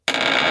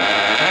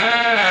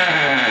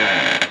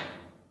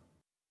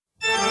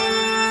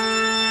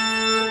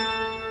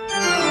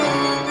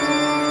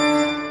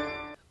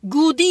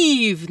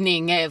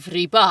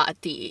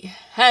everybody,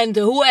 and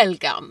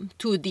welcome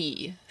to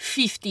the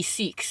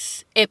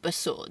 56th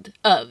episode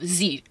of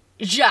the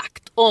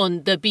Jacked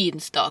on the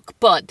Beanstalk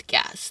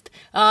podcast.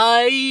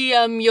 I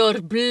am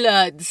your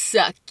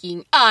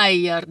blood-sucking,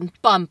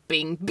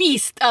 iron-pumping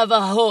beast of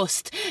a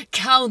host,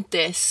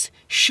 Countess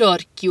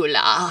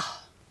Shorkula.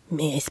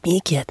 May I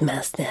speak yet,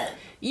 Master?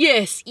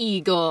 Yes,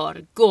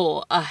 Igor,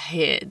 go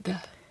ahead.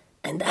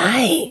 And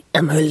I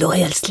am her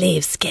loyal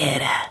slave,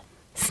 Skera.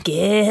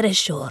 Skera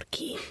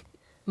Shorky.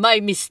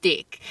 My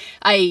mistake.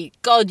 I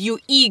called you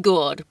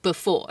Igor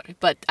before,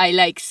 but I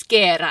like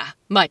Skera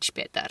much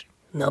better.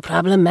 No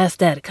problem,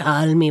 Master.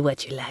 Call me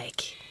what you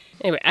like.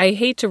 Anyway, I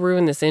hate to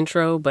ruin this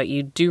intro, but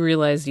you do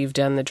realize you've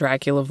done the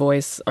Dracula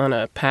voice on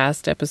a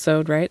past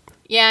episode, right?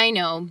 Yeah, I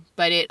know,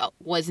 but it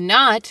was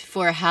not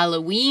for a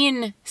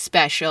Halloween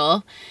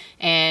special,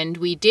 and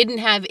we didn't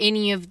have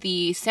any of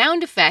the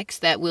sound effects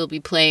that we'll be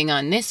playing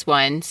on this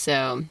one,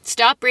 so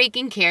stop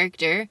breaking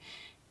character,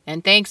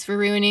 and thanks for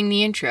ruining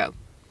the intro.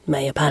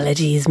 My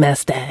apologies,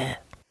 Master.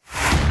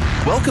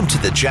 Welcome to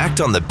the Jacked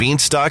on the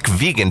Beanstalk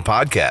Vegan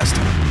Podcast.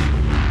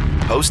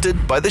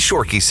 Hosted by the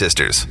Shorky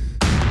Sisters.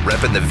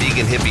 Repping the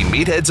vegan hippie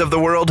meatheads of the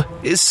world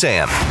is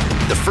Sam,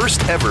 the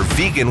first ever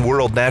vegan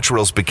World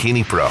Naturals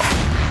Bikini Pro.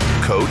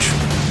 Coach,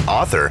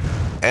 author,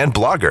 and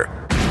blogger.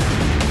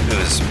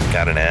 Who's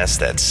got an ass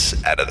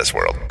that's out of this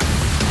world.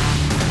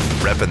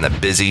 Repping the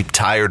busy,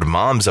 tired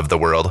moms of the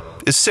world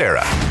is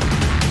Sarah.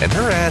 And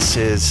her ass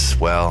is,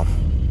 well,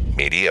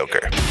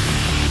 mediocre.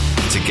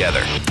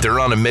 Together, they're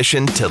on a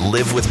mission to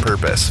live with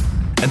purpose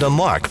and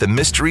unlock the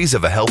mysteries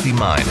of a healthy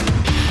mind,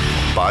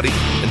 body,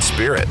 and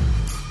spirit.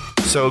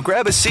 So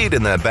grab a seat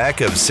in the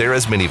back of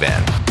Sarah's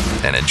minivan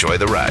and enjoy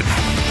the ride.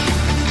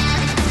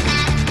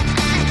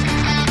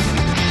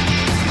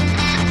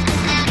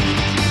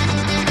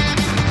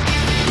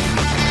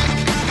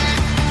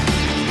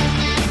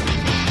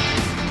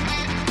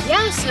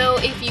 So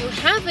if you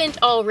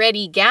haven't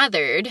already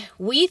gathered,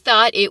 we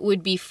thought it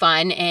would be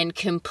fun and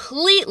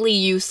completely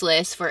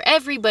useless for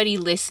everybody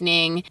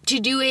listening to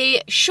do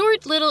a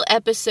short little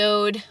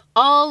episode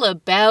all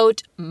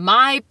about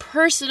my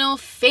personal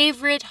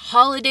favorite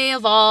holiday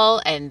of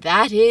all, and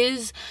that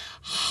is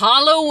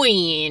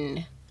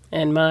Halloween.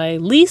 And my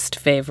least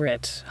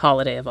favorite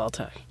holiday of all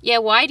time. Yeah,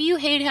 why do you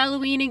hate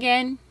Halloween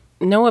again?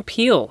 No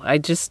appeal. I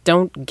just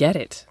don't get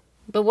it.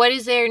 But what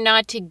is there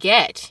not to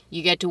get?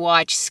 You get to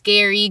watch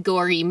scary,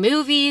 gory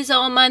movies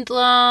all month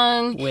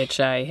long.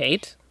 Which I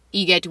hate.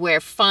 You get to wear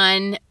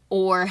fun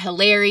or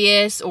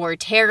hilarious or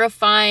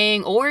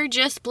terrifying or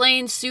just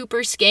plain super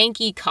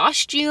skanky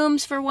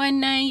costumes for one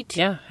night.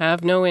 Yeah,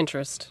 have no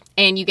interest.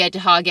 And you get to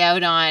hog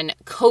out on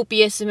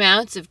copious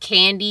amounts of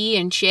candy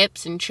and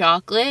chips and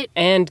chocolate.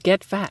 And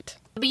get fat.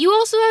 But you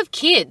also have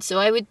kids, so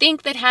I would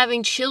think that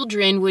having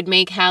children would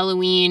make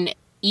Halloween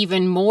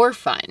even more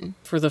fun.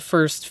 For the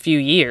first few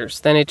years,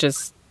 then it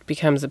just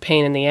becomes a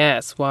pain in the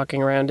ass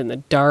walking around in the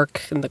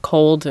dark and the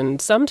cold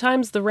and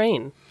sometimes the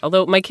rain.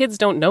 Although my kids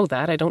don't know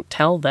that. I don't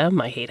tell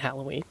them I hate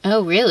Halloween.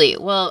 Oh, really?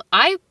 Well,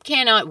 I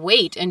cannot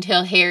wait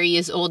until Harry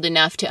is old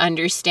enough to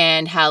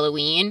understand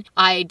Halloween.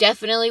 I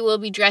definitely will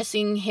be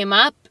dressing him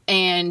up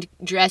and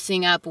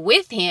dressing up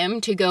with him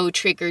to go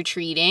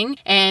trick-or-treating.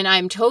 And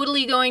I'm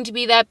totally going to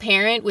be that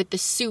parent with the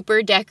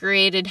super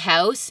decorated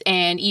house.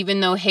 And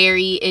even though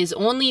Harry is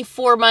only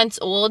 4 months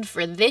old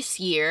for this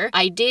year,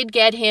 I did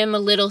get him a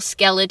little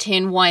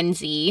skeleton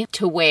onesie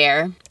to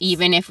wear,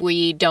 even if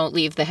we don't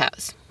leave the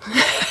house.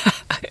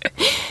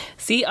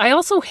 See, I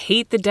also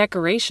hate the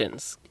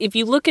decorations. If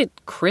you look at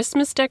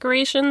Christmas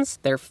decorations,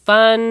 they're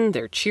fun,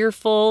 they're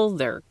cheerful,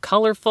 they're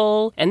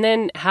colorful. And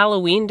then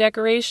Halloween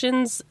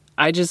decorations,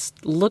 I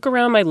just look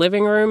around my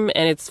living room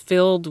and it's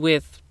filled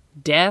with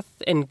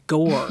death and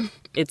gore.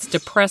 It's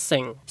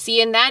depressing.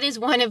 See, and that is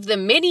one of the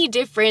many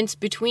difference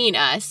between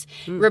us.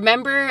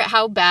 Remember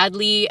how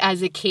badly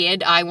as a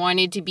kid I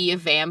wanted to be a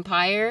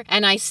vampire?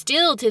 And I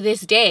still to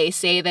this day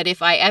say that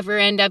if I ever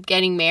end up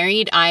getting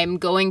married, I'm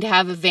going to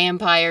have a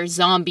vampire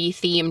zombie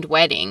themed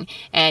wedding.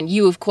 And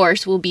you, of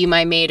course, will be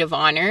my maid of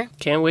honor.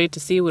 Can't wait to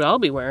see what I'll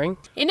be wearing.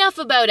 Enough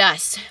about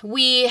us.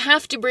 We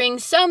have to bring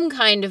some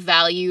kind of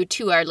value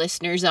to our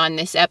listeners on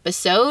this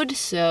episode,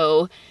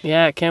 so...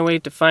 Yeah, can't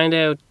wait to find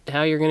out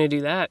how you're going to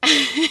do that.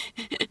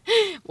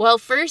 Well,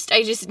 first,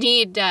 I just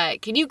need,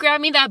 can you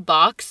grab me that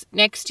box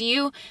next to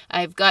you?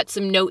 I've got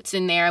some notes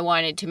in there I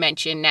wanted to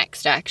mention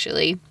next,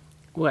 actually.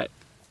 What?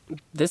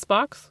 This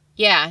box?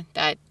 Yeah,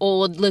 that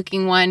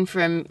old-looking one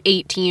from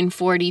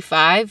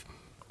 1845.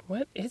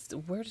 What is,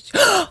 where did you...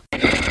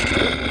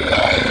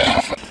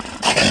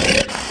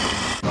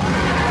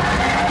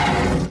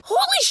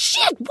 Holy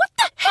shit! What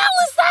the hell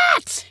is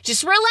that?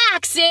 Just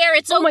relax, Sarah.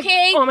 It's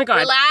okay. Oh my God.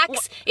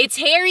 Relax. It's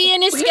Harry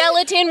in his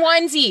skeleton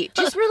onesie.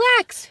 Just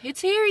relax.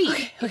 It's Harry.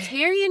 Okay. It's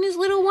Harry in his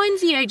little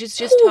onesie I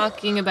just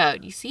talking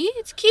about. You see?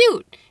 It's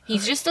cute.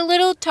 He's just a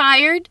little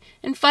tired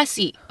and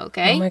fussy,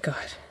 okay? Oh my God.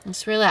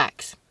 Just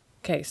relax.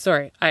 Okay,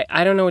 sorry.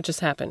 I don't know what just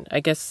happened. I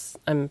guess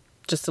I'm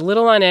just a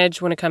little on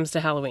edge when it comes to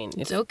Halloween.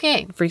 It's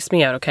okay. It freaks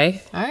me out,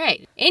 okay? All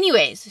right.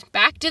 Anyways,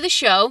 back to the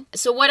show.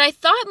 So what I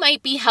thought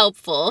might be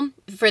helpful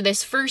for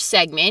this first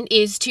segment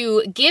is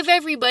to give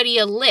everybody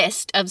a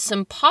list of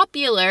some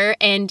popular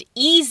and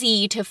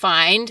easy to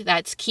find,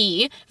 that's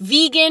key,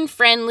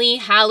 vegan-friendly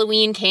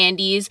Halloween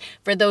candies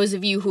for those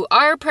of you who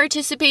are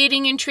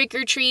participating in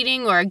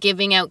trick-or-treating or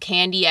giving out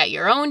candy at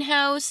your own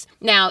house.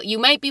 Now, you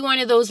might be one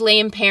of those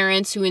lame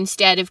parents who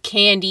instead of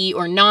candy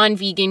or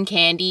non-vegan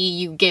candy,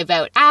 you give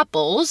out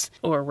apples.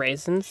 Or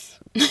raisins.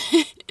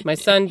 My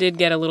son did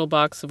get a little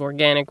box of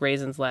organic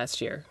raisins last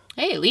year.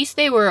 Hey, at least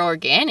they were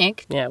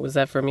organic. Yeah, was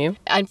that from you?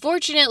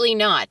 Unfortunately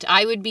not.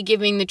 I would be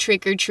giving the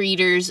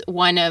trick-or-treaters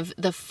one of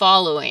the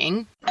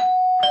following.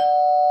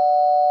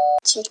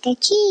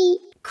 Trick-or-treat.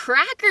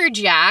 Cracker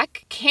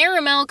Jack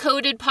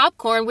caramel-coated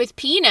popcorn with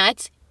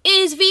peanuts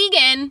is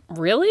vegan.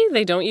 Really?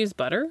 They don't use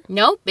butter?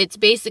 Nope, it's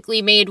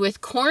basically made with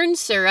corn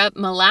syrup,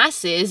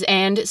 molasses,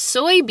 and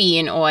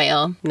soybean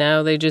oil.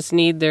 Now they just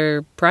need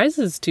their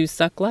prizes to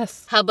suck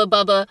less. Hubba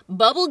Bubba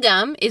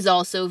Bubblegum is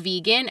also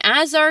vegan,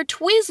 as are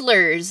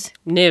Twizzlers.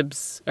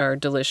 Nibs are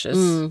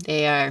delicious.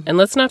 They are. And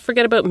let's not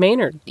forget about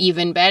Maynard.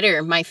 Even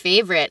better, my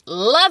favorite.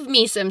 Love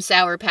me some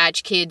Sour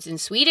Patch Kids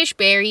and Swedish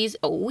berries.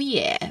 Oh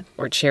yeah.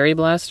 Or Cherry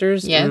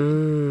Blasters. Yeah.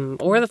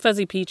 Or the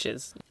Fuzzy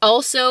Peaches.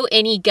 Also,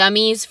 any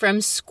gummies from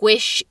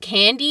Squish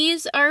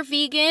Candies are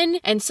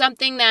vegan, and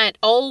something that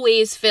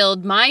always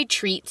filled my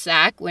treat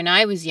sack when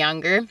I was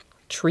younger.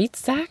 Treat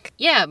sack?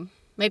 Yeah,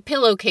 my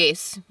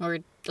pillowcase, or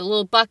the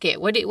little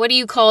bucket. What do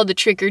you call the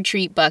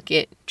trick-or-treat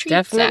bucket? Treat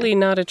Definitely sack.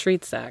 not a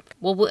treat sack.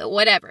 Well,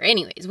 whatever.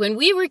 Anyways, when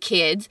we were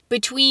kids,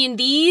 between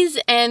these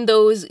and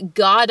those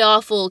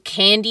god-awful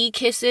candy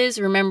kisses,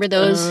 remember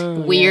those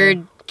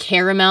weird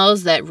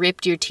caramels that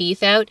ripped your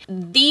teeth out?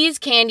 These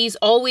candies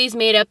always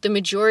made up the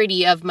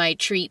majority of my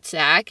treat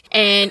sack.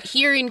 And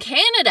here in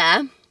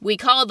Canada, we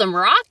call them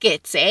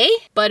Rockets, eh?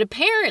 But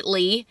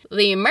apparently,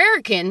 the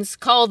Americans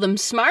call them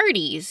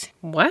Smarties.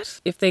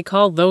 What? If they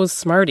call those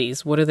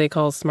Smarties, what do they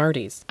call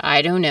Smarties?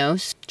 I don't know.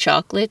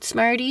 Chocolate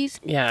Smarties?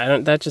 Yeah,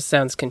 that just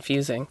sounds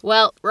confusing.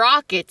 Well,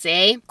 Rockets,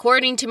 eh?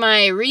 According to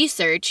my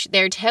research,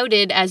 they're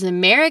touted as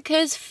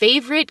America's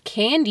favorite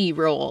candy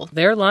roll.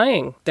 They're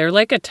lying. They're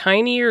like a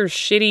tinier,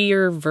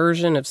 shittier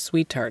version of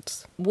Sweet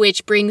Tarts.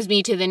 Which brings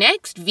me to the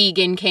next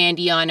vegan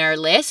candy on our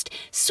list,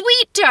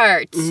 Sweet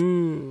Tarts.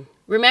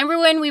 Remember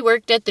when we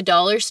worked at the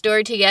dollar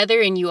store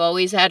together and you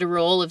always had a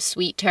roll of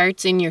Sweet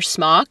Tarts in your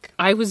smock?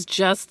 I was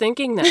just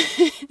thinking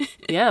that.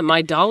 Yeah,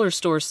 my dollar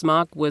store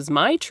smock was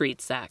my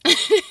treat sack.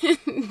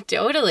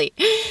 Totally.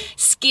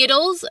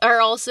 Skittles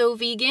are also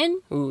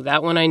vegan. Ooh,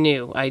 that one I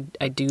knew. I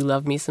do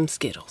love me some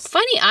Skittles.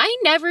 Funny, I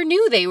never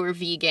knew they were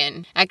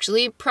vegan.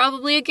 Actually,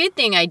 probably a good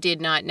thing I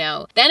did not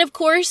know. Then, of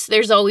course,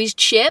 there's always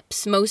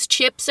chips. Most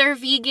chips are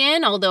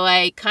vegan, although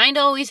I kind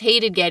of always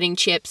hated getting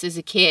chips as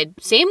a kid.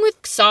 Same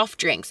with soft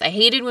drinks. I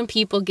hated when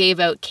people gave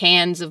out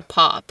cans of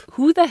pop.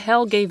 Who the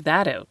hell gave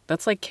that out?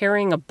 That's like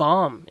carrying a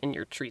bomb in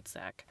your treat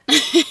sack.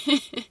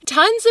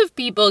 Tons of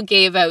people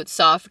gave out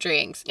soft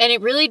drinks, and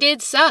it really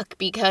did suck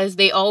because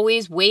they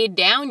always weighed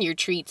down your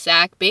treat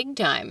sack big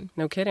time.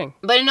 No kidding.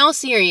 But in all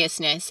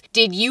seriousness,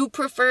 did you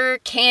prefer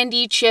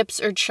candy, chips,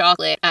 or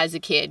chocolate as a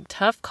kid?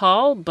 Tough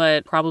call,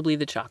 but probably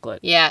the chocolate.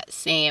 Yeah,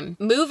 same.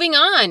 Moving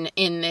on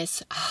in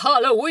this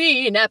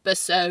Halloween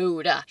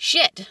episode.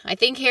 Shit, I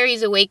think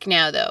Harry's awake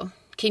now, though.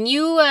 Can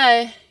you,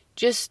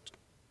 just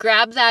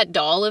grab that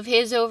doll of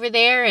his over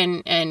there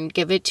and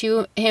give it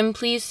to him,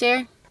 please,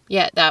 Sarah?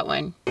 Yeah, that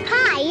one.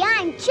 Hi,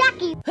 I'm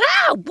Chucky.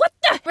 Ah, what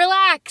the?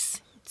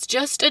 Relax. It's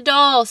just a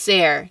doll,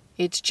 Sarah.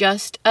 It's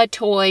just a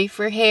toy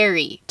for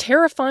Harry.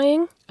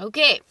 Terrifying.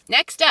 Okay,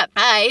 next up,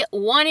 I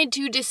wanted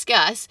to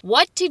discuss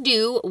what to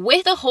do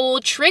with the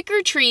whole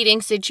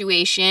trick-or-treating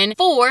situation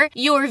for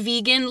your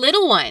vegan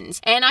little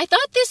ones. And I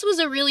thought this was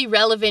a really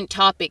relevant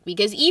topic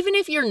because even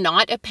if you're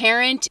not a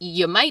parent,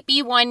 you might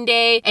be one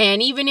day,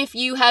 and even if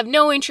you have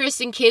no interest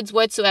in kids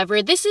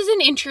whatsoever, this is an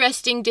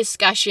interesting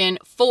discussion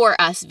for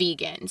us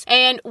vegans.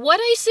 And what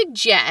I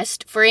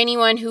suggest for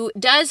anyone who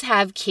does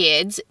have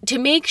kids to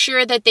make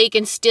sure that they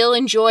can still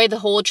enjoy the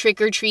whole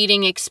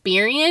trick-or-treating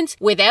experience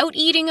without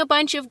eating a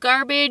bunch of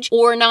garbage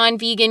or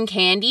non-vegan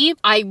candy,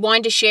 I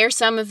wanted to share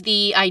some of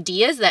the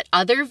ideas that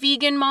other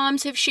vegan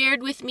moms have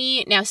shared with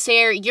me. Now,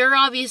 Sarah, you're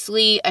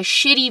obviously a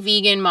shitty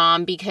vegan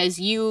mom because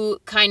you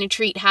kind of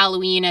treat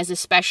Halloween as a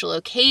special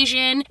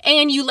occasion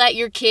and you let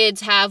your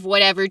kids have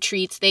whatever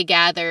treats they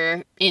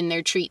gather in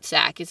their treat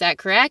sack. Is that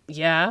correct?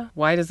 Yeah?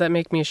 Why does that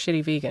make me a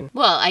shitty vegan?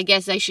 Well, I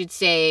guess I should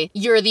say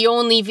you're the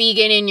only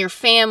vegan in your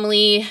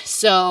family,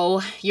 so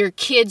your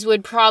kids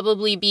would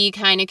probably be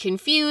kind of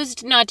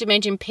confused, not to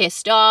mention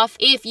pissed off,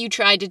 if you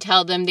tried to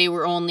tell them they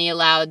were only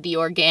allowed the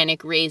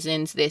organic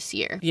raisins this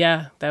year.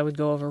 Yeah, that would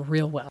go over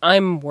real well.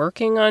 I'm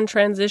working on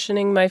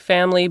transitioning my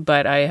family,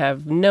 but I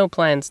have no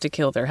plans to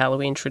kill their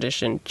Halloween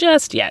tradition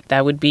just yet.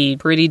 That would be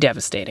pretty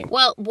devastating.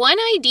 Well, one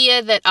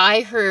idea that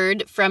I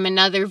heard from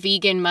another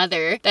vegan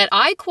mother here that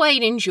I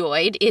quite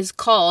enjoyed is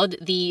called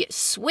the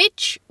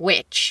Switch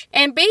Witch.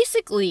 And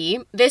basically,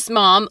 this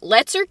mom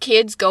lets her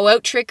kids go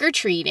out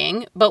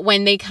trick-or-treating, but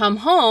when they come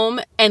home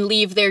and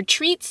leave their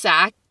treat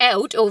sack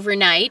out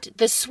overnight,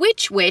 the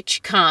Switch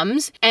Witch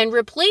comes and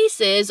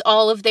replaces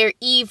all of their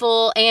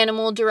evil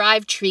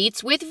animal-derived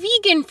treats with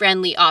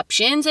vegan-friendly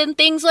options and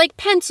things like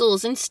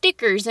pencils and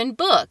stickers and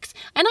books.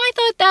 And I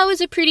thought that was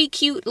a pretty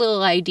cute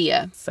little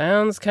idea.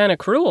 Sounds kind of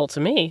cruel to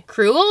me.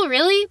 Cruel,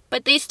 really?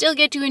 But they still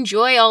get to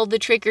enjoy all the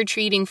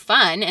trick-or-treating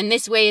fun, and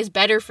this way is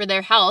better for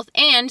their health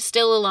and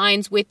still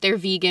aligns with their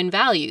vegan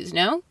values,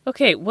 no?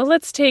 Okay, well,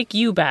 let's take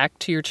you back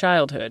to your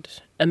childhood.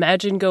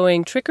 Imagine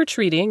going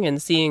trick-or-treating and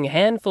seeing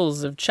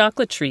handfuls of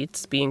chocolate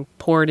treats being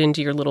poured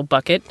into your little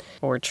bucket,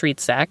 or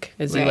treat sack,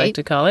 as you like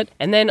to call it,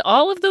 and then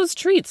all of those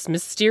treats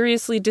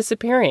mysteriously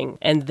disappearing,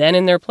 and then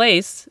in their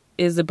place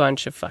is a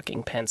bunch of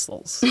fucking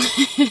pencils.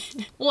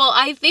 Well,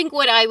 I think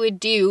what I would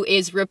do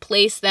is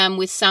replace them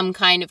with some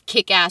kind of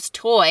kick-ass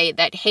toy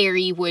that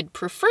Harry would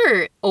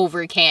prefer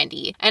over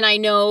candy. And I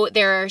know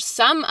there are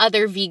some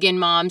other vegan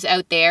moms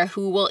out there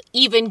who will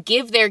even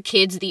give their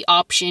kids the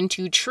option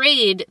to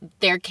trade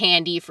their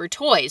candy for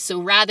toys.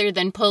 So rather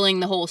than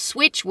pulling the whole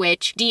Switch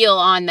Witch deal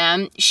on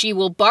them, she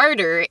will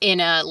barter in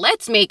a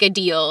let's make a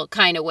deal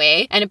kind of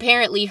way. And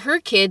apparently her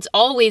kids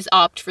always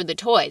opt for the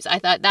toys. I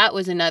thought that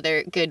was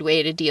another good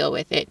way to deal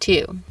with it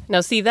too.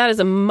 Now, see, that is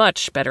a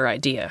much better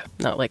idea,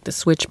 not like the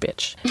Switch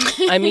Bitch.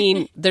 I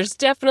mean, there's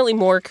definitely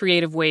more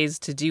creative ways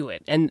to do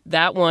it, and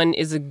that one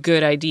is a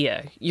good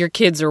idea. Your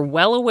kids are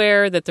well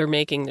aware that they're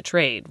making the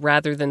trade,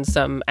 rather than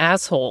some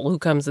asshole who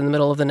comes in the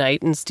middle of the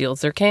night and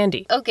steals their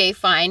candy. Okay,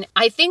 fine.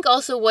 I think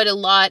also what a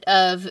lot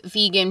of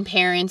vegan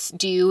parents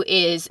do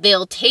is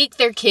they'll take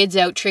their kids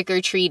out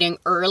trick-or-treating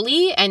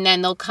early, and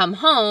then they'll come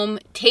home,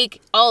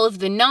 take all of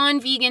the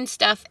non-vegan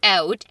stuff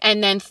out,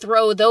 and then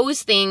throw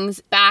those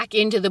things back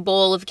into the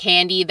bowl of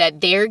candy that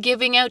they're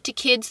giving out to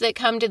kids that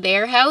come to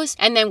their house,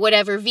 and then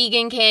whatever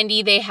vegan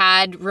candy they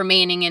had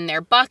remaining in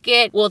their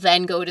bucket will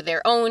then go to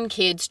their own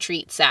kids'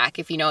 treat sack,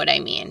 if you know what I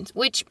mean.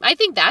 Which I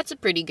think that's a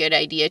pretty good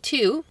idea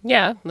too.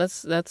 Yeah,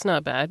 that's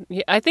not bad.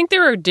 I think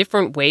there are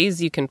different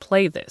ways you can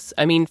play this.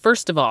 I mean,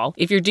 first of all,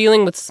 if you're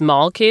dealing with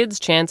small kids,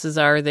 chances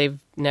are they've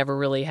never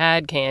really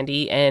had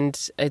candy,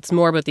 and it's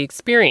more about the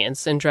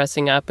experience and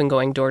dressing up and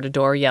going door to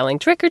door yelling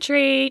trick or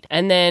treat.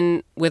 And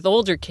then with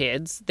older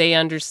kids, they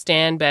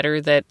understand better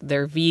that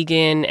they're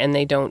vegan and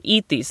they don't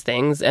eat these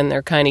things, and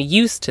they're kind of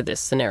used to this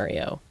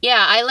scenario.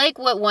 Yeah, I like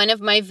what one of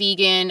my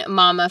vegan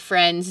mama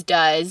friends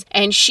does,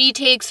 and she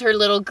takes her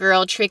little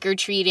girl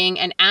trick-or-treating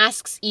and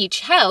asks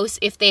each house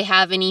if they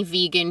have any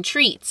vegan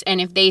treats.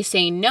 And if they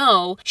say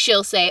no,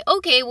 she'll say,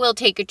 okay, we'll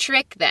take a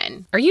trick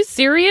then. Are you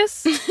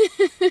serious?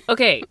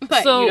 Okay,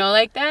 But so you don't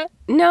like that?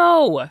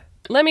 No.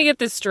 Let me get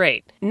this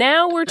straight.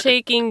 Now we're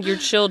taking your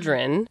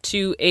children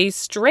to a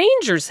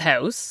stranger's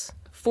house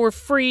for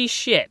free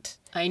shit.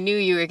 I knew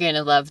you were going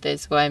to love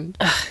this one.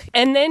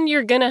 And then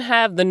you're going to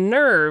have the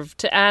nerve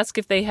to ask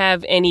if they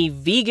have any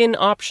vegan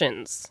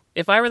options.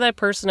 If I were that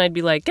person, I'd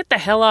be like, get the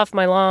hell off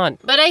my lawn.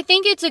 But I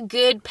think it's a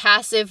good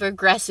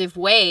passive-aggressive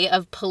way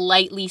of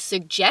politely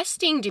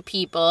suggesting to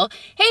people,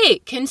 hey,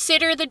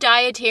 consider the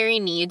dietary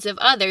needs of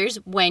others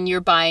when you're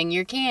buying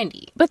your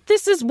candy. But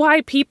this is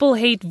why people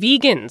hate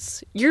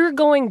vegans. You're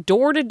going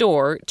door to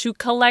door to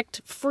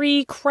collect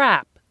free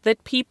crap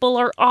that people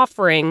are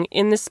offering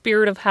in the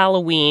spirit of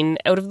Halloween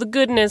out of the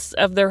goodness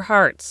of their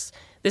hearts.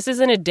 This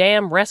isn't a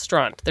damn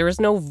restaurant. There is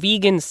no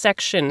vegan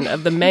section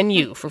of the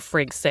menu, for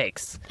frig's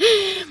sakes.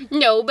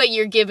 No, but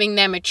you're giving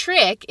them a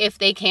trick if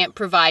they can't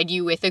provide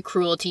you with a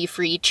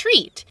cruelty-free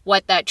treat.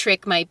 What that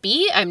trick might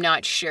be, I'm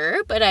not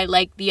sure, but I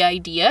like the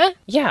idea.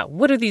 Yeah,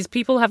 what do these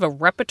people have, a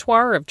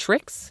repertoire of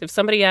tricks? If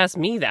somebody asked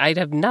me that, I'd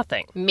have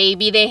nothing.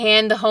 Maybe they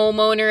hand the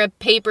homeowner a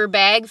paper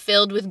bag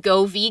filled with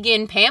Go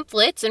Vegan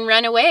pamphlets and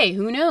run away.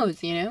 Who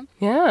knows, you know?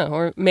 Yeah,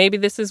 or maybe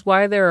this is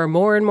why there are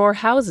more and more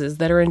houses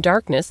that are in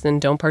darkness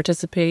and don't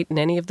participate in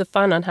any of the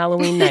fun on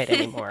Halloween night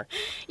anymore.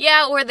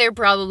 Yeah, or they're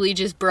probably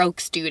just broke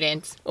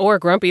students. Or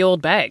grumpy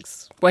old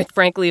bags. Quite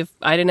frankly, if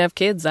I didn't have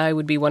kids, I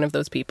would be one of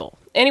those people.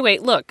 Anyway,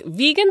 look,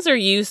 vegans are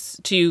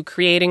used to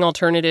creating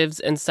alternatives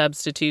and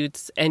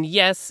substitutes, and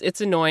yes, it's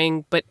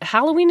annoying, but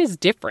Halloween is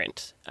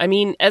different. I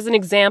mean, as an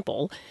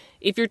example,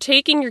 if you're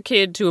taking your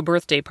kid to a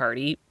birthday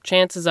party,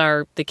 chances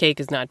are the cake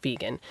is not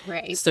vegan.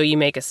 Right. So you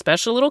make a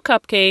special little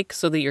cupcake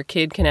so that your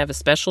kid can have a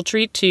special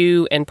treat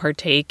too and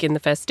partake in the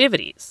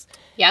festivities.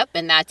 Yep,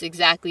 and that's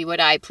exactly what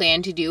I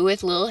plan to do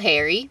with little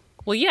Harry.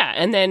 Well, yeah,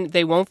 and then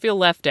they won't feel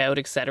left out,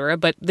 etc.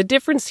 But the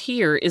difference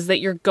here is that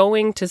you're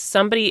going to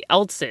somebody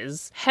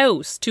else's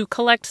house to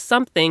collect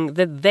something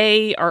that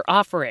they are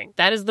offering.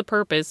 That is the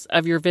purpose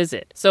of your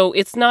visit. So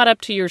it's not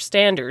up to your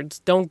standards.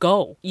 Don't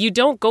go. You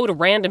don't go to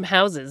random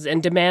houses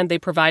and demand they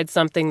provide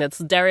something that's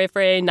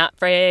dairy-free,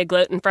 nut-free,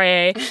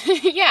 gluten-free.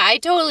 Yeah, I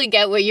totally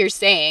get what you're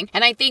saying.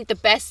 And I think the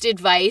best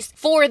advice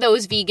for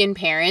those vegan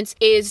parents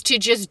is to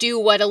just do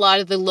what a lot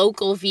of the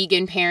local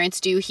vegan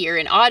parents do here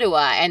in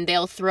Ottawa. And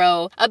they'll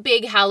throw a big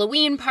big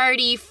Halloween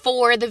party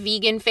for the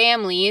vegan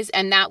families,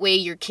 and that way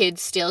your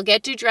kids still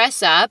get to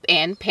dress up,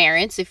 and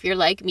parents, if you're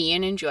like me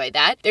and enjoy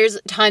that. There's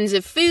tons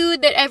of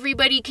food that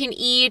everybody can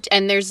eat,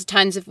 and there's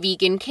tons of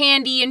vegan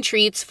candy and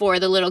treats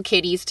for the little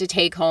kiddies to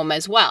take home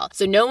as well.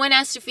 So no one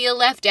has to feel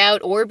left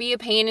out or be a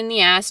pain in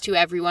the ass to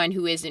everyone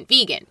who isn't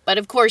vegan. But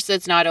of course,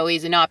 that's not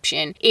always an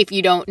option if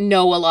you don't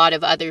know a lot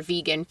of other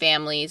vegan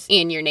families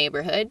in your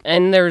neighborhood.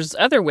 And there's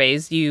other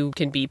ways you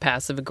can be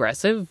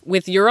passive-aggressive.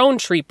 With your own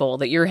treat bowl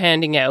that you're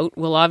handing out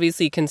will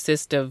obviously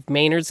consist of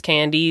Maynard's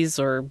candies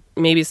or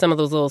maybe some of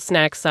those little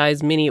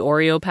snack-sized mini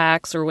Oreo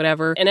packs or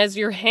whatever. And as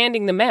you're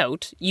handing them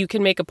out, you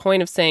can make a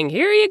point of saying,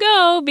 here you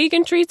go,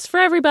 vegan treats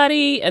for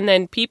everybody. And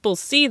then people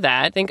see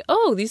that, think,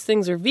 oh, these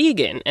things are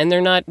vegan, and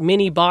they're not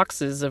mini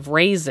boxes of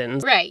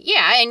raisins. Right,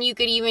 yeah, and you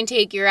could even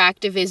take your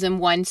activism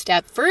one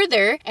step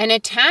further and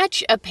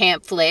attach a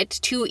pamphlet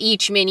to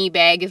each mini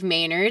bag of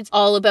Maynard's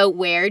all about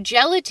where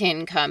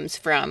gelatin comes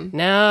from.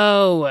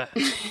 No.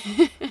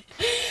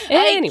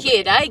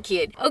 Anyway. I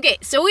kid. Okay,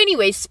 so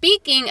anyway,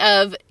 speaking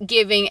of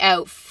giving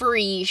out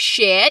free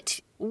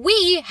shit,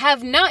 we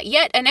have not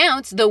yet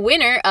announced the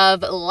winner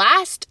of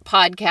last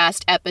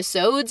podcast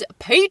episode's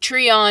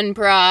Patreon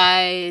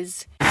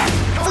prize.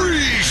 Free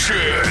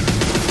shit!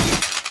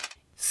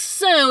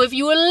 So, if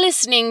you were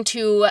listening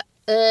to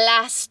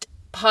last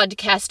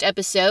podcast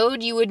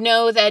episode, you would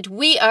know that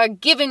we are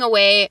giving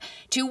away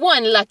to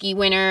one lucky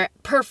winner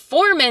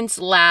Performance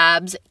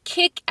Labs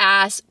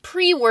kick-ass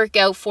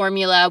pre-workout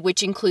formula,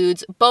 which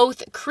includes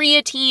both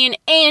creatine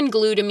and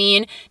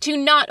glutamine to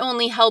not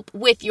only help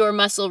with your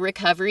muscle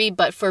recovery,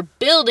 but for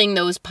building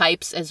those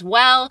pipes as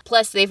well.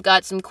 Plus, they've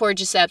got some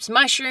cordyceps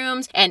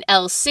mushrooms and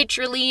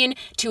L-citrulline,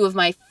 two of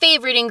my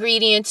favorite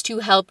ingredients to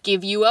help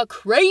give you a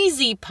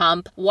crazy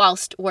pump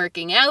whilst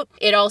working out.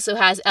 It also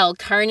has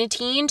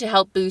L-carnitine to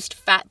help boost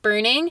fat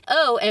burning.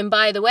 Oh, and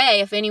by the way,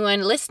 if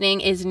anyone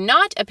listening is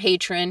not a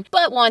patron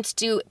but wants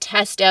to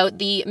test out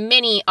the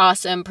mini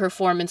awesome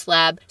Performance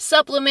Lab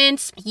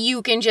supplements,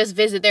 you can just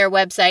visit their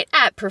website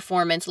at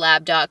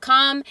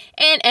performancelab.com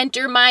and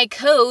enter my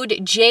code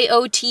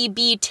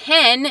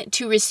JOTB10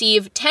 to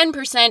receive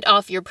 10%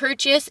 off your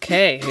purchase.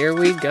 Okay, here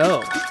we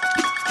go.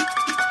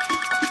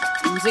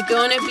 Who's it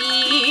gonna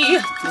be?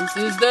 This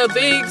is the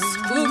big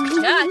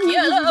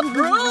spooktacular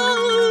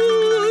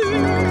prize!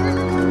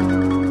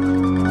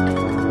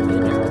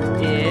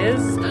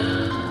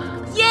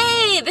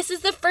 This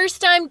is the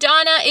first time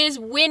Donna is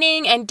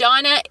winning, and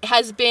Donna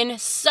has been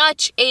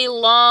such a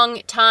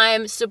long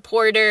time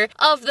supporter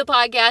of the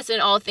podcast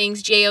and all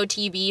things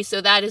JOTB,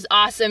 so that is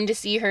awesome to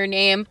see her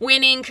name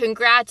winning.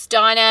 Congrats,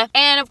 Donna.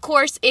 And of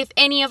course, if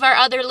any of our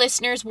other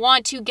listeners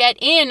want to get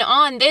in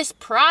on this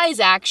prize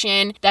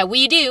action that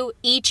we do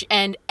each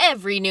and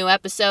every new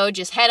episode,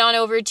 just head on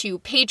over to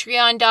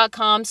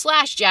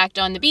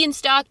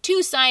patreon.com/JackedOnTheBeanstalk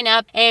to sign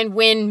up and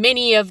win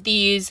many of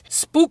these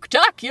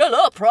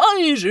spooktacular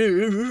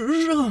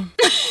prizes.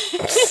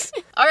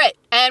 All right,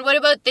 and what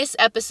about this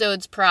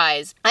episode's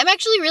prize? I'm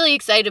actually really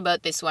excited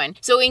about this one.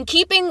 So in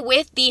keeping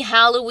with the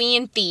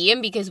Halloween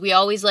theme, because we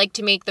always like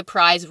to make the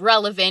prize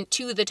relevant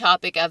to the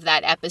topic of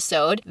that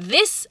episode,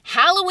 this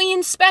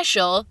Halloween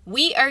special,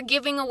 we are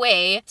giving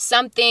away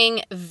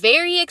something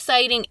very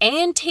exciting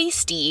and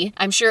tasty.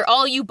 I'm sure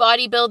all you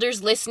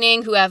bodybuilders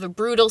listening who have a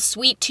brutal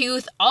sweet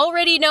tooth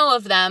already know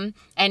of them.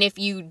 And if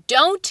you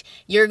don't,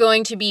 you're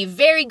going to be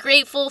very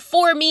grateful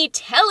for me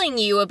telling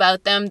you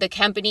about them. The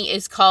company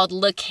is called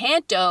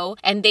Lakanto,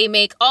 and they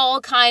make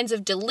all kinds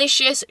of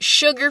delicious,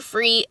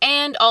 sugar-free,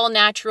 and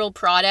all-natural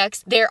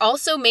products. They're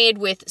also made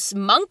with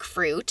monk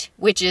fruit,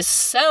 which is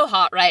so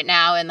hot right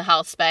now in the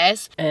health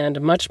space. And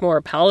a much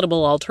more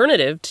palatable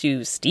alternative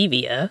to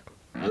stevia.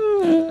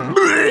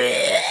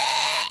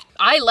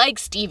 I like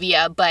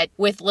stevia, but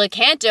with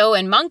Lakanto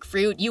and monk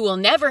fruit, you will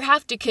never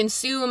have to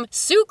consume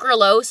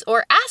sucralose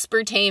or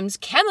aspartame's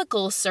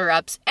chemical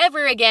syrups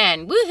ever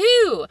again.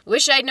 Woohoo!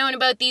 Wish I'd known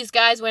about these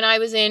guys when I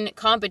was in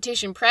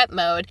competition prep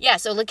mode. Yeah,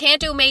 so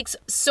Lakanto makes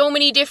so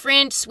many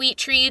different sweet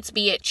treats,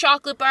 be it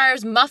chocolate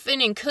bars,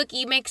 muffin and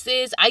cookie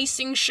mixes,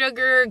 icing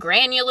sugar,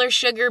 granular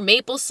sugar,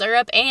 maple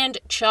syrup, and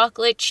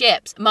chocolate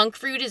chips. Monk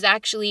fruit is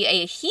actually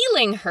a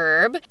healing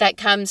herb that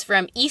comes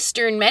from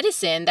Eastern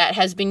medicine that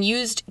has been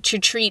used to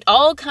treat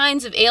all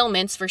kinds of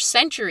ailments for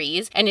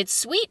centuries, and its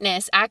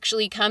sweetness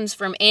actually comes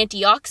from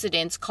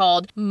antioxidants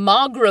called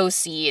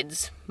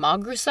magroseeds.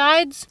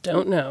 Magrosides?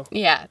 Don't know.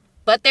 Yeah.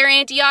 But they're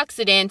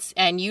antioxidants,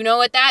 and you know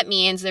what that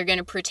means. They're going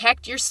to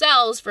protect your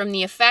cells from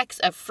the effects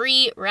of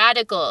free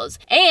radicals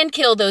and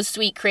kill those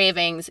sweet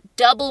cravings.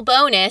 Double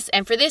bonus,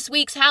 and for this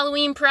week's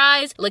Halloween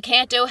prize,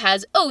 Lakanto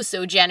has oh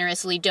so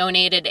generously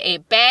donated a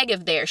bag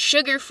of their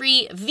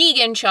sugar-free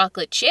vegan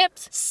chocolate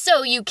chips,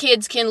 so you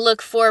kids can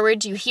look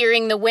forward to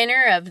hearing the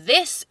winner of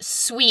this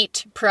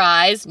sweet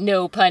prize,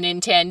 no pun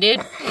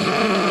intended.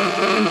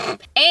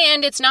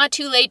 And it's not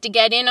too late to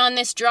get in on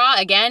this draw.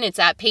 Again, it's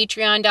at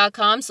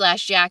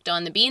patreon.com/JackedOnTheBeanstalk.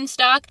 on the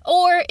Beanstalk.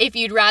 Or if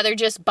you'd rather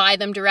just buy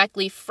them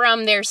directly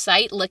from their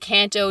site,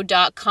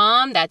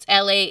 lakanto.com, that's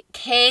LAKANTO.com,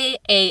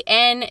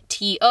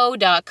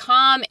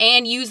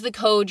 and use the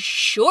code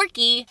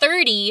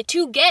SHORKY30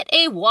 to get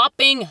a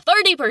whopping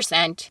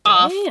 30%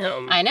 off.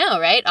 Damn. I know,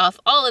 right? Off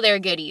all of their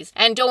goodies.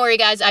 And don't worry,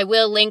 guys, I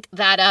will link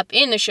that up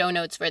in the show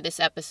notes for this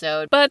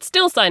episode. But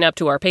still sign up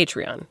to our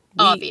Patreon.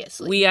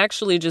 Obviously. We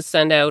actually just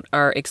send out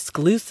our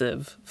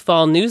exclusive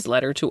fall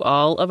newsletter to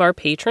all of our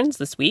patrons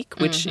this week,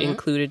 which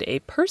included a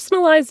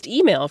personalized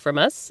email from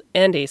us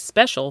and a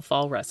special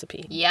fall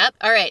recipe. Yep.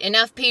 All right,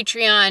 enough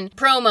Patreon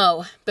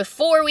promo.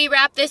 Before we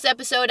wrap this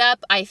episode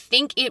up, I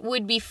think it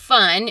would be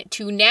fun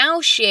to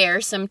now share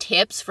some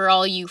tips for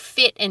all you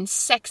fit and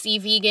sexy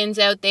vegans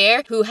out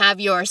there who have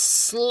your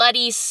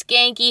slutty,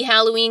 skanky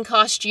Halloween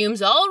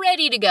costumes all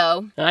ready to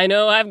go. I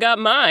know I've got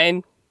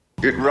mine.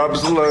 It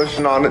rubs the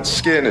lotion on its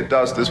skin. It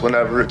does this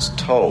whenever it's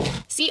told.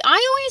 See,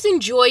 I always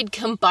enjoyed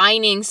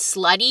combining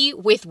slutty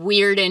with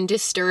weird and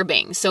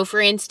disturbing. So, for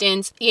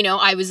instance,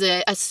 I was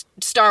a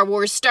Star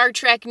Wars, Star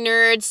Trek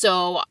nerd,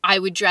 so I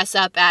would dress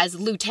up as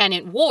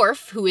Lieutenant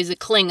Worf, who is a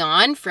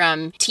Klingon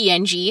from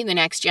TNG, The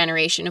Next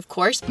Generation, of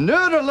course.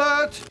 Nerd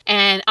alert!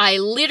 And I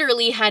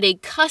literally had a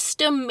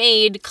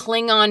custom-made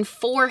Klingon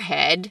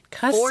forehead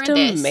for this.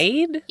 Custom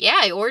made? Yeah,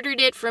 I ordered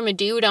it from a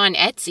dude on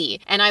Etsy,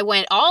 and I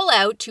went all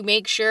out to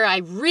make sure I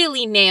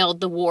really nailed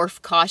the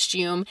Worf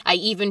costume. I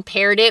even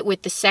paired it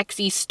with the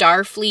sexy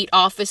Starfleet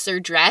officer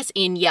dress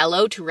in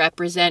yellow to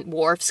represent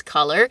Worf's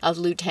color of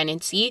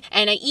lieutenancy,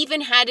 and I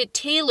even had it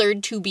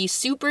tailored to be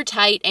super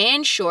tight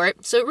and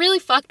short, so it really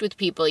fucked with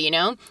people,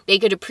 They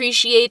could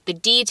appreciate the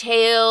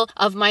detail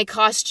of my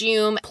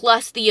costume,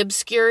 plus the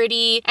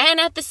obscurity, and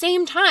at the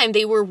same time,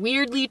 they were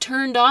weirdly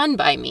turned on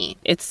by me.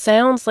 It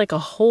sounds like a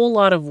whole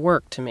lot of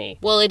work to me.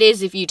 Well, it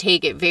is if you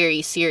take it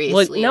very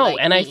seriously. Well, no, like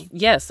and me.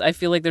 I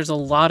feel like there's a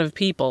lot of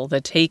people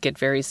that take it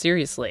very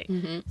seriously.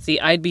 See,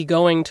 I'd be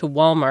going to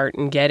Walmart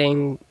and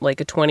getting like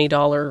a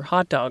 $20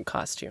 hot dog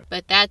costume.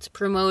 But that's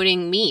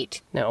promoting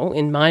meat. No,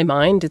 in my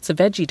mind, it's a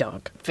veggie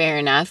dog. Fair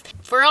enough.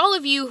 For all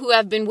of you who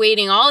have been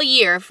waiting all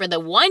year for the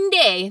one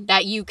day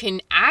that you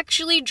can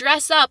actually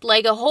dress up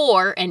like a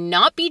whore and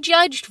not be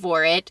judged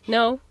for it.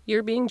 No,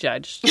 you're being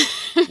judged.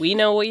 We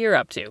know what you're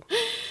up to.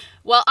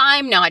 Well,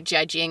 I'm not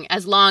judging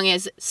as long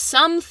as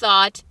some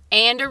thought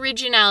and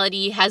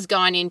originality has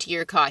gone into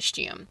your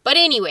costume. But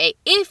anyway,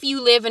 if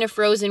you live in a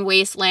frozen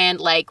wasteland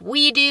like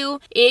we do,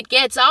 it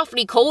gets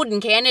awfully cold in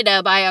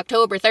Canada by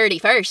October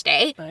 31st,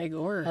 eh? My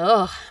gore.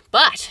 Oh,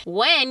 but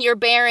when you're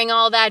bearing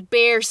all that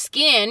bare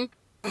skin,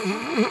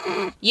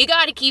 you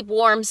gotta keep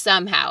warm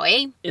somehow,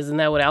 eh? Isn't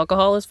that what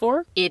alcohol is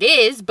for? It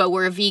is, but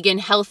we're a vegan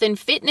health and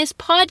fitness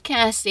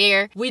podcast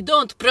here. We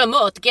don't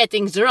promote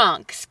getting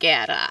drunk,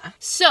 Skara.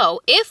 So,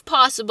 if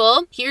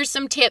possible, here's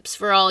some tips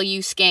for all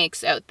you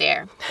skanks out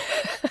there.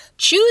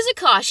 Choose a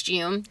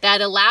costume that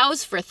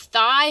allows for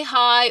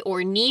thigh-high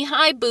or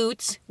knee-high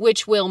boots,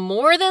 which will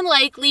more than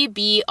likely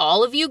be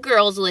all of you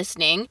girls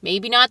listening,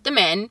 maybe not the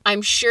men.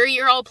 I'm sure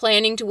you're all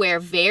planning to wear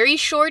very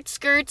short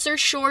skirts or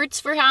shorts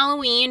for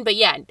Halloween, but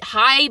yeah,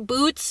 high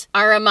boots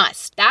are a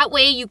must. That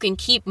way you can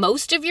keep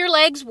most of your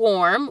legs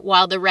warm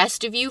while the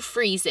rest of you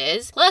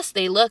freezes, plus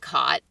they look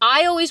hot.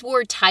 I always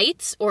wore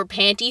tights or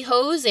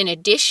pantyhose in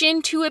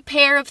addition to a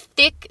pair of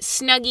thick,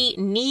 snuggy,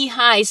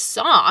 knee-high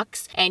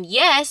socks, and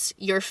yes,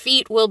 your feet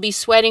will be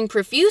sweating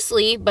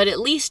profusely, but at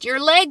least your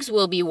legs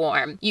will be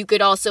warm. You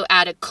could also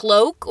add a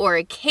cloak or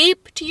a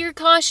cape to your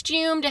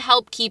costume to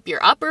help keep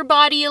your upper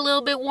body a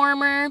little bit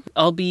warmer.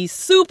 I'll be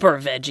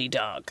super veggie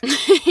dog.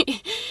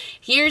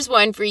 Here's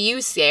one for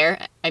you,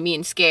 Scare.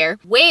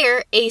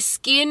 Wear a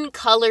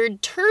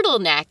skin-colored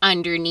turtleneck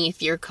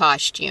underneath your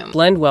costume.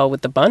 Blend well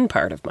with the bun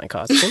part of my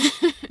costume.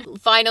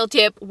 Final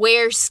tip,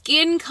 wear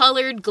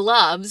skin-colored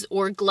gloves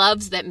or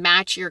gloves that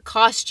match your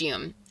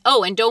costume.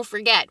 Oh, and don't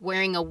forget,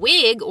 wearing a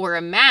wig or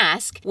a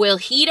mask will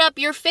heat up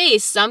your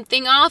face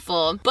something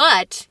awful,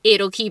 but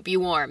it'll keep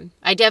you warm.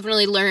 I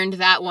definitely learned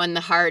that one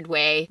the hard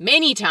way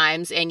many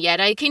times, and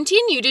yet I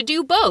continue to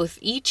do both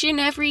each and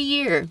every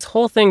year. This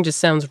whole thing just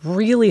sounds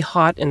really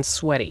hot and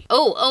sweaty.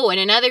 Oh, and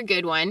another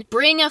good one.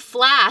 Bring a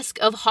flask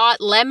of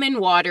hot lemon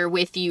water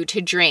with you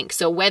to drink.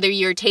 So whether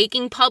you're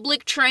taking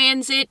public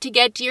transit to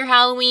get to your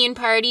Halloween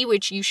party,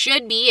 which you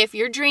should be if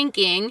you're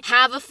drinking,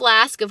 have a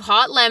flask of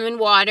hot lemon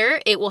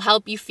water. It will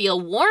help you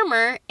feel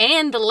warmer,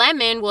 and the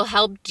lemon will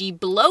help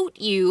de-bloat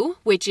you,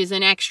 which is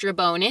an extra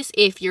bonus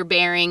if you're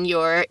bearing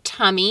your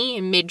tummy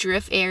and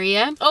midriff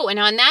area. Oh, and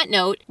on that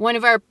note, one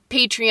of our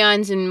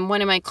Patreons and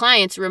one of my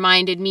clients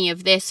reminded me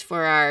of this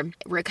for our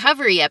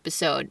recovery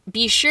episode.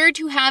 Be sure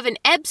to have an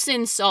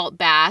Epsom salt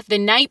bath the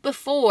night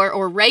before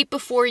or right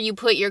before you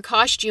put your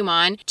costume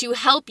on to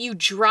help you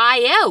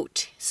dry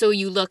out so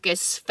you look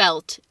as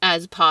svelte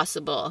as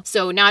possible.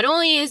 So not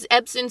only is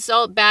Epsom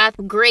salt bath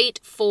great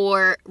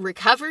for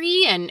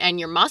recovery and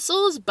your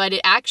muscles, but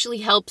it actually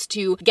helps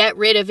to get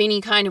rid of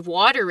any kind of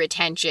water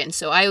retention.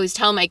 So I always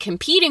tell my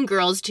competing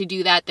girls to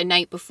do that the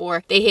night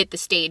before they hit the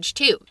stage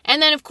too.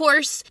 And then of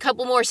course,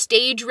 Couple more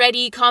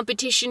stage-ready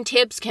competition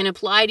tips can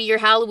apply to your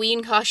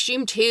Halloween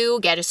costume too.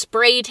 Get a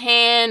spray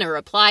tan or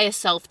apply a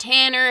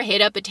self-tanner.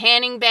 Hit up a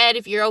tanning bed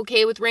if you're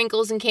okay with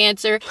wrinkles and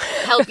cancer.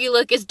 Help you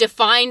look as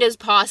defined as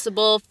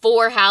possible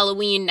for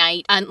Halloween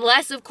night.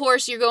 Unless, of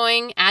course, you're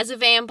going as a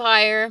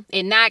vampire.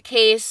 In that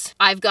case,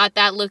 I've got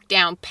that look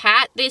down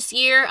pat this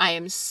year. I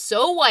am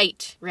so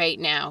white right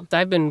now.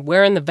 I've been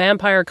wearing the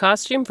vampire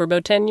costume for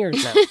about 10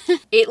 years now.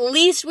 At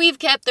least we've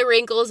kept the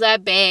wrinkles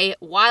at bay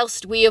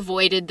whilst we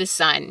avoided the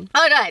sun.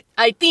 All right,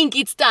 I think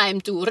it's time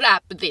to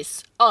wrap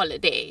this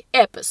holiday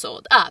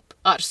episode up.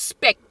 Our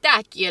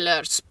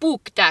spectacular,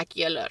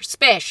 spooktacular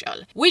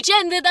special, which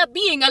ended up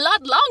being a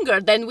lot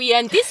longer than we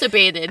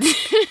anticipated.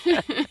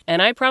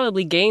 And I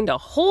probably gained a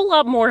whole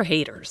lot more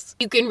haters.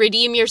 You can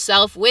redeem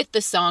yourself with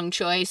the song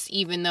choice,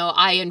 even though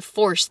I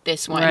enforced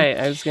this one. Right,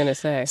 I was going to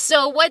say.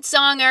 So what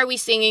song are we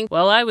singing?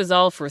 Well, I was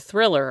all for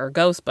Thriller or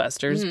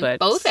Ghostbusters, but...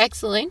 Both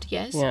excellent,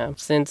 yes. Yeah,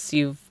 since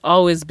you've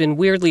always been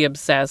weirdly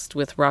obsessed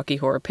with Rocky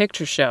Horror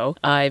Picture Show,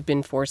 I've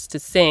been forced to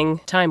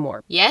sing Time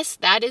Warp. Yes,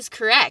 that is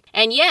correct.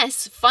 And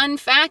yes, fun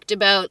fact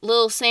about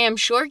Lil Sam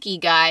Shorkey,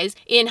 guys.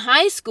 In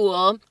high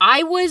school,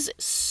 I was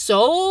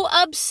so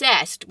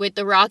obsessed with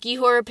the Rocky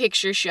Horror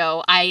Picture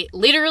Show. I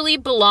literally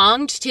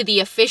belonged to the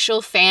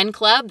official fan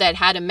club that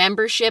had a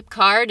membership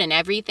card and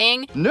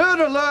everything.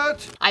 Nerd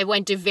alert! I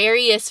went to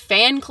various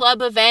fan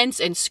club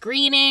events and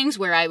screenings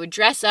where I would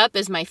dress up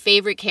as my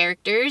favorite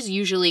characters,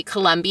 usually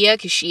Columbia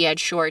because she had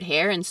short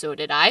hair and so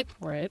did I.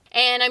 Right.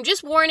 And I'm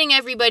just warning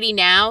everybody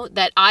now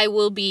that I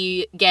will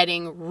be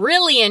getting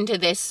really into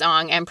this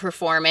song and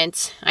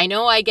performance. I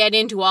know I get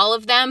into all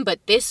of them,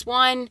 but this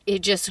one, it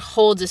just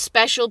holds a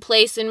special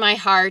place in my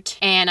heart,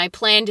 and I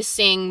plan to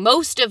sing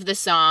most of the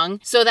song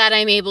so that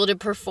I'm able to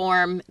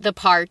perform the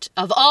part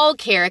of all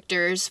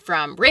characters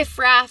from Riff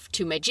Raff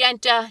to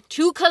Magenta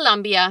to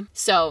Columbia.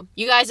 So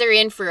you guys are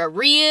in for a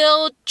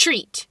real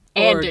treat.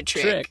 And Or a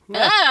trick. trick.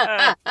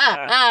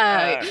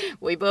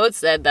 We both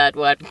said that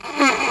one.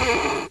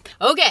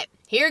 Okay,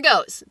 here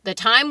goes. The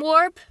Time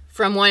Warp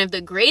from one of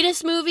the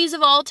greatest movies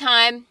of all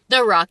time,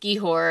 the Rocky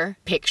Horror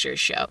Picture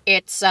Show.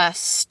 It's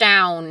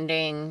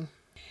astounding.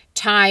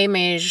 Time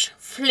is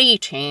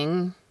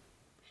fleeting.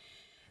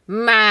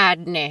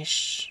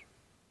 Madness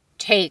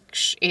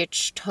takes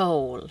its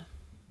toll.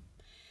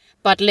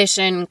 But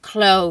listen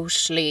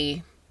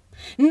closely.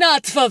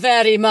 Not for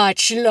very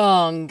much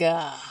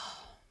longer.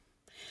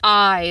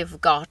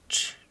 I've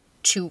got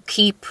to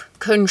keep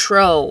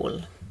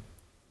control.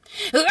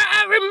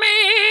 I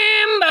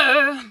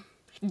remember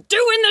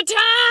doing the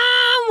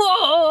time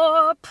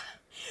warp,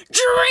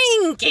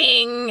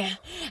 drinking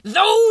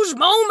those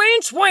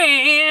moments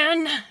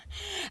when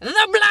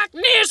the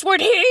blackness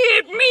would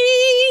hit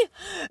me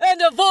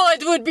and the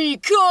void would be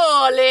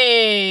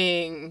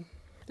calling.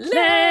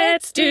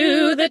 Let's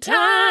do the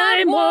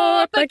time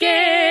warp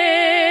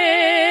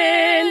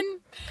again.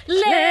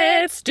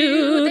 Let's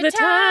do the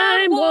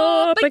time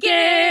warp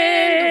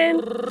again.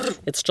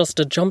 It's just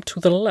a jump to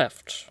the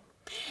left.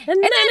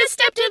 And then a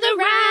step to the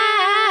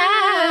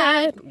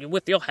right.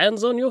 With your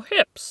hands on your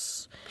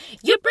hips.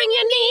 You bring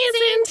your knees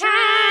in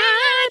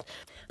tight,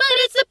 but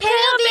it's the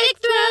pelvic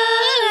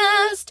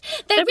thrust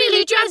that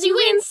really drives you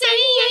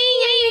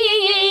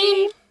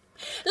insane.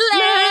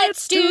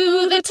 Let's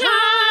do the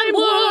time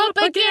warp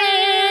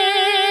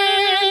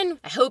again.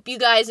 I hope you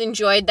guys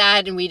enjoyed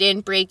that and we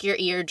didn't break your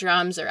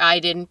eardrums, or I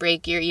didn't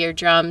break your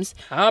eardrums.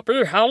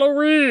 Happy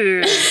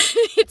Halloween!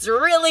 It's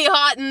really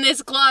hot in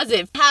this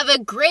closet. Have a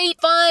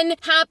great, fun,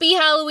 happy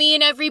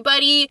Halloween,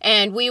 everybody,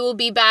 and we will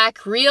be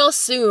back real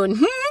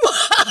soon.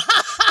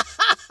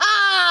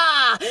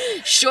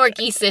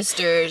 Shorkey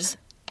Sisters.